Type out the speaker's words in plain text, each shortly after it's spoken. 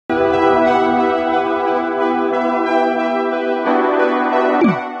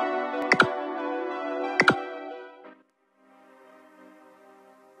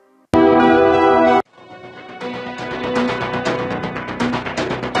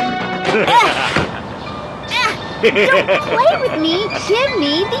Don't play with me! Give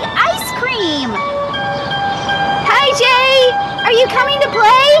me the ice cream! Hi, Jay! Are you coming to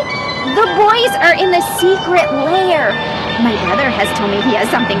play? The boys are in the secret lair. My brother has told me he has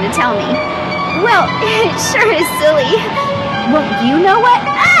something to tell me. Well, it sure is silly. Well, you know what?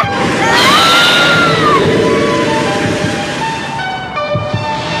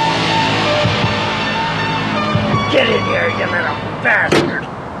 Get in here, you little bastard!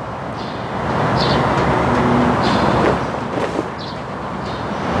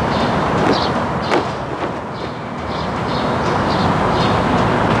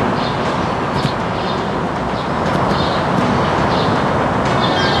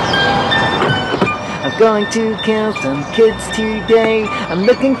 I'm going to kill some kids today. I'm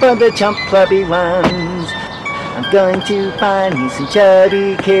looking for the chump clubby ones. I'm going to find me some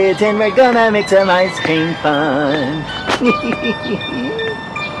chubby kids and we're gonna make some ice cream fun.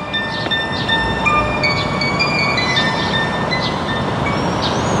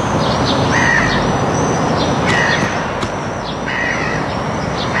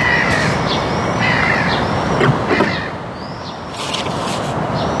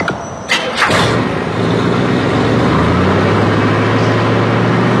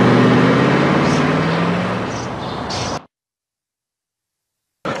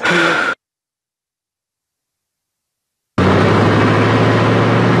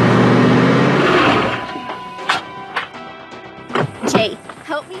 Jay,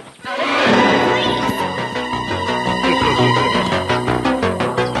 help me out of here, please!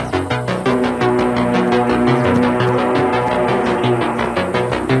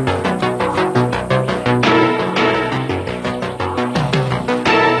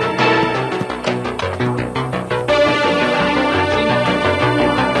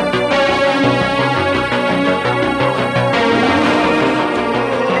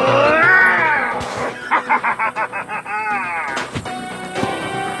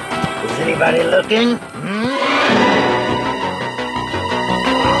 Is anybody looking?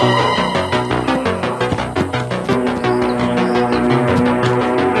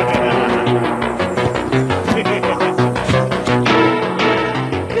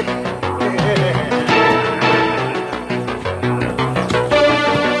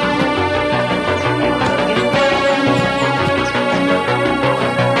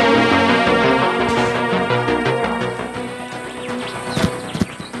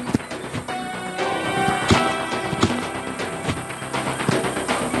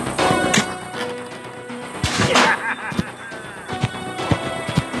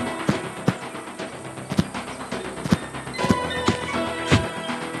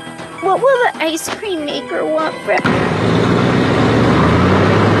 What will the ice cream maker want for...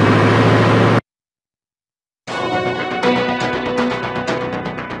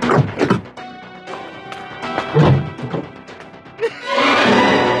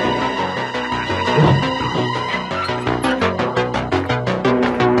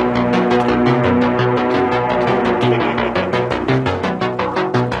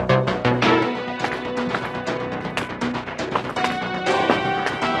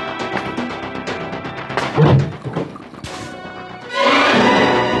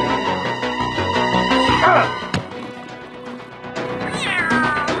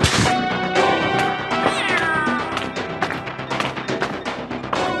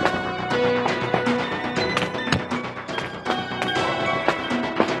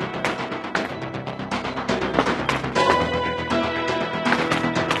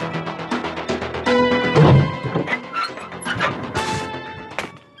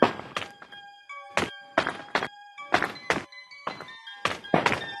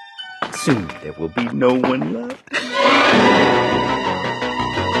 Soon there will be no one left.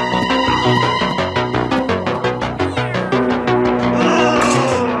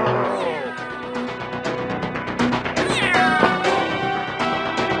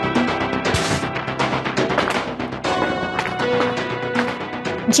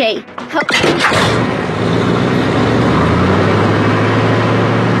 Jay, help...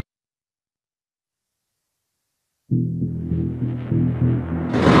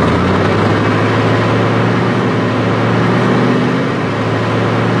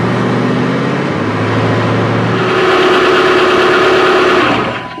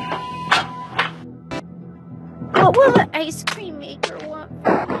 What will the ice cream maker want?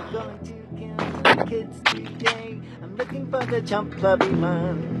 I'm going to kill some kids today. I'm looking for the chump clubby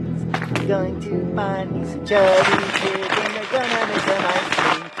ones. I'm going to find me some chubby kids and they're gonna make some ice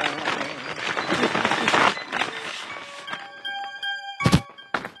cream fun.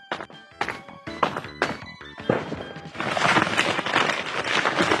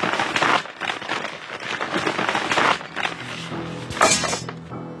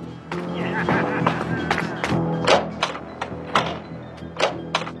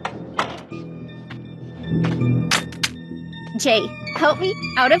 help me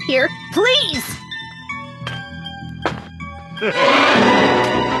out of here, please?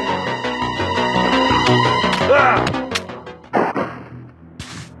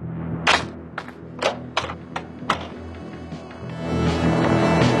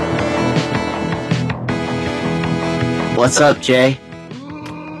 What's up, Jay?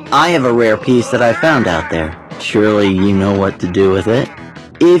 I have a rare piece that I found out there. Surely you know what to do with it.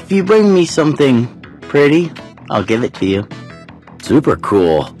 If you bring me something pretty, I'll give it to you. Super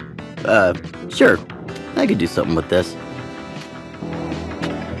cool. Sure. I could do something with this.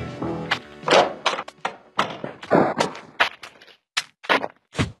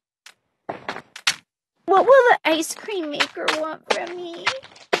 What will the ice cream maker want from me?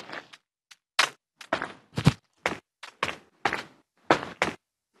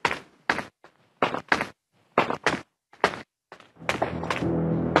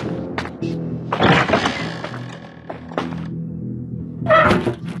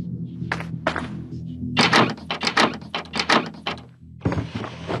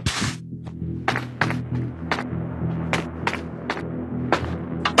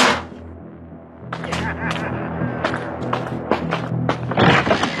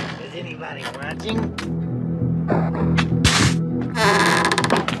 Is anybody watching?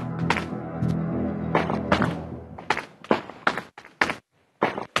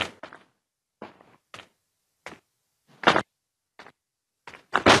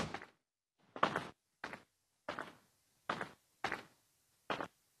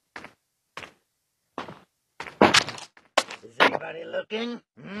 Is anybody looking?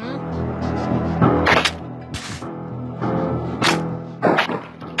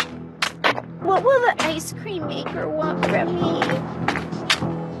 What will the ice cream maker want from me?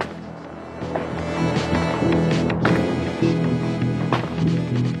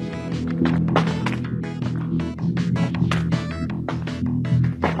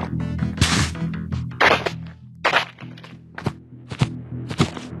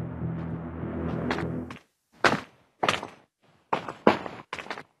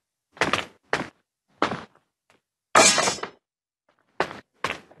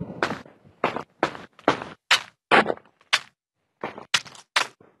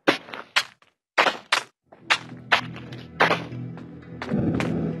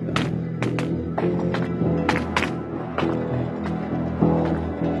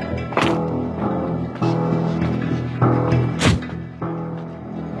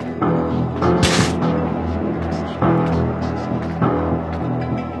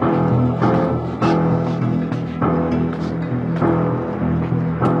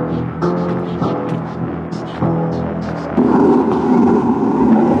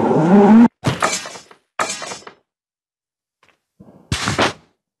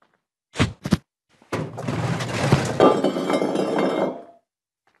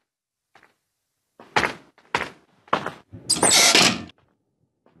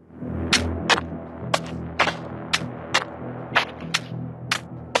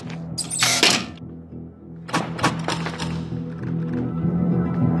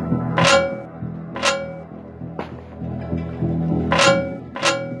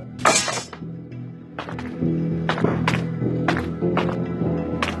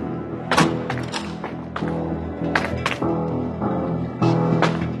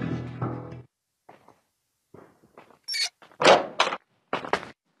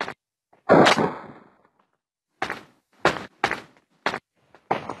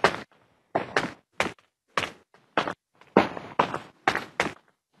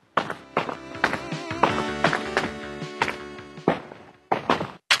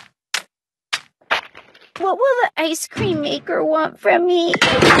 What will the ice cream maker want from me?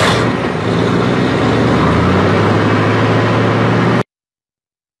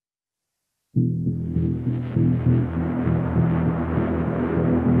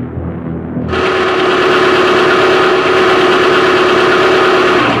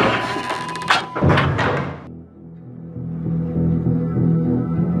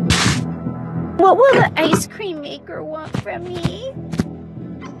 What will the ice cream maker want from me?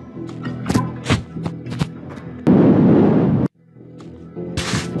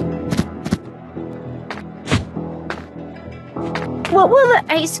 What will the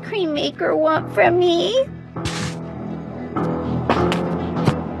ice cream maker want from me?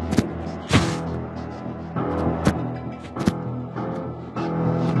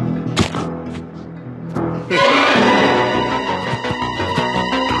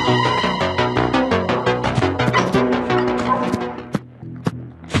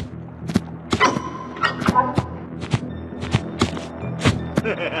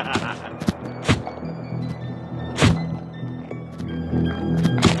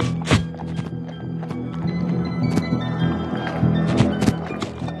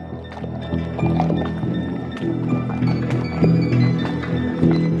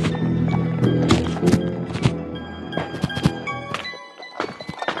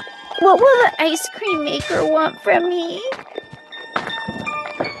 What will the ice cream maker want from me?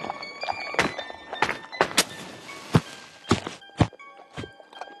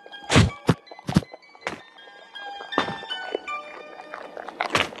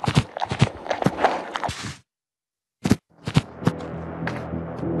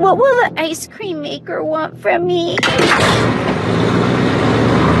 What will the ice cream maker want from me?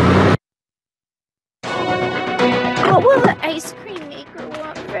 What will the ice cream maker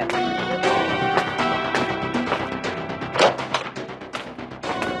want from me?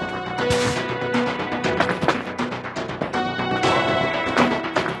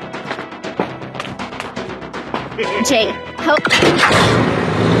 Jay, help.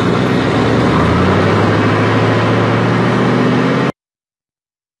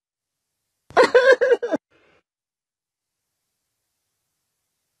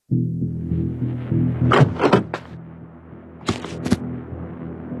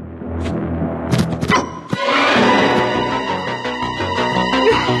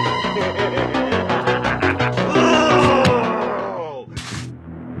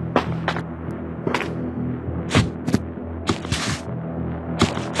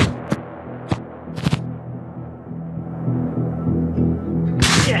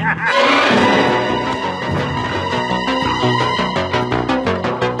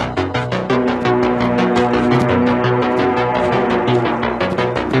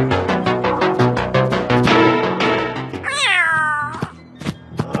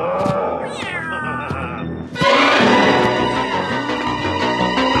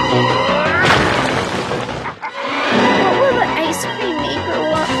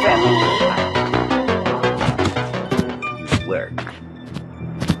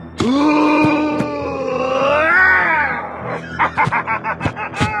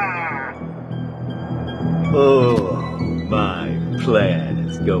 Oh, my plan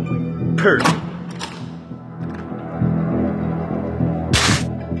is going perfect.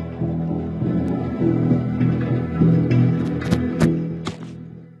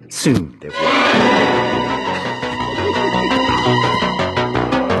 Soon there will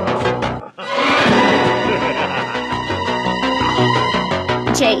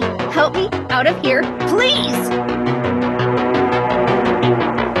Jay, help me out of here, please!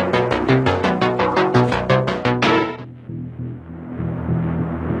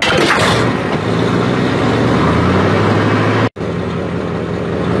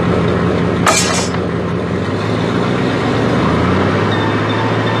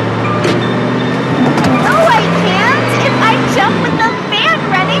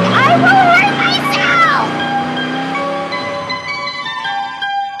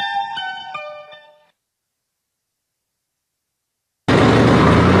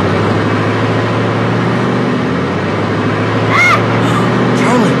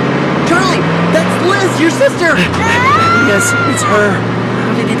 Sister! Yes, it's her.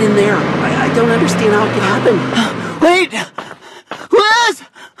 How did it get in there? I don't understand how it could happen. Wait! Liz!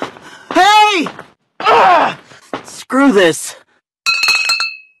 Hey! Screw this.